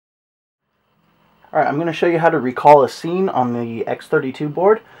Alright, I'm going to show you how to recall a scene on the X32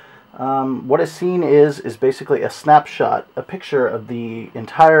 board. What a scene is basically a snapshot, a picture of the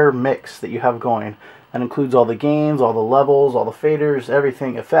entire mix that you have going. That includes all the gains, all the levels, all the faders,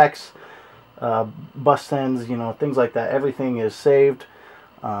 everything, effects, bus ends, things like that. Everything is saved,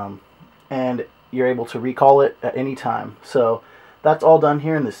 and you're able to recall it at any time. So that's all done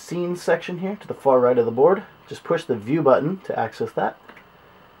here in the scenes section here to the far right of the board. Just push the view button to access that,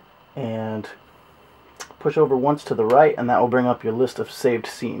 and push over once to the right, and that will bring up your list of saved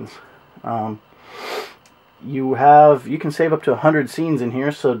scenes. You can save up to 100 scenes in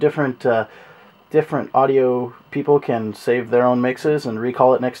here, so different audio people can save their own mixes and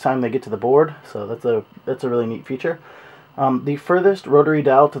recall it next time they get to the board. So that's a really neat feature. The furthest rotary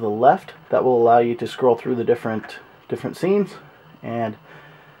dial to the left, that will allow you to scroll through the different scenes, and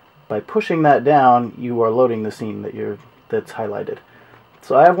by pushing that down, you are loading the scene that's highlighted.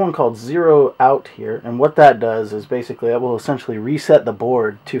 So I have one called Zero Out here, and what that does is basically that will essentially reset the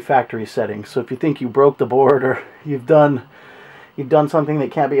board to factory settings. So if you think you broke the board, or you've done something that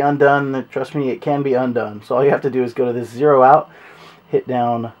can't be undone, then trust me, it can be undone. So all you have to do is go to this Zero Out, hit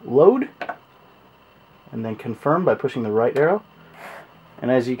down Load, and then Confirm by pushing the right arrow. And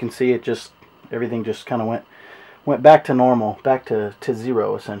as you can see, everything just kind of went back to normal, back to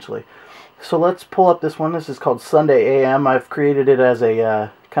zero essentially. So let's pull up this one. This is called Sunday AM. I've created it as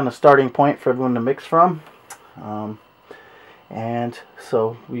a kind of starting point for everyone to mix from. And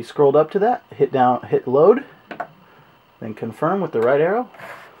so we scrolled up to that, hit Load, then Confirm with the right arrow,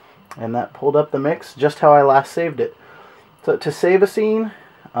 and that pulled up the mix just how I last saved it. So to save a scene,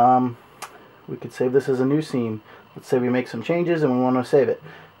 we could save this as a new scene. Let's say we make some changes and we want to save it.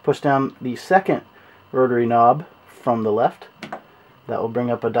 Push down the second rotary knob from the left. That will bring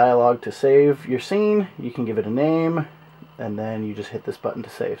up a dialog to save your scene. You can give it a name, and then you just hit this button to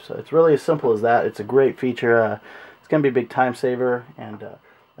save. So it's really as simple as that. It's a great feature. It's going to be a big time saver, and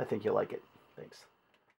I think you'll like it. Thanks.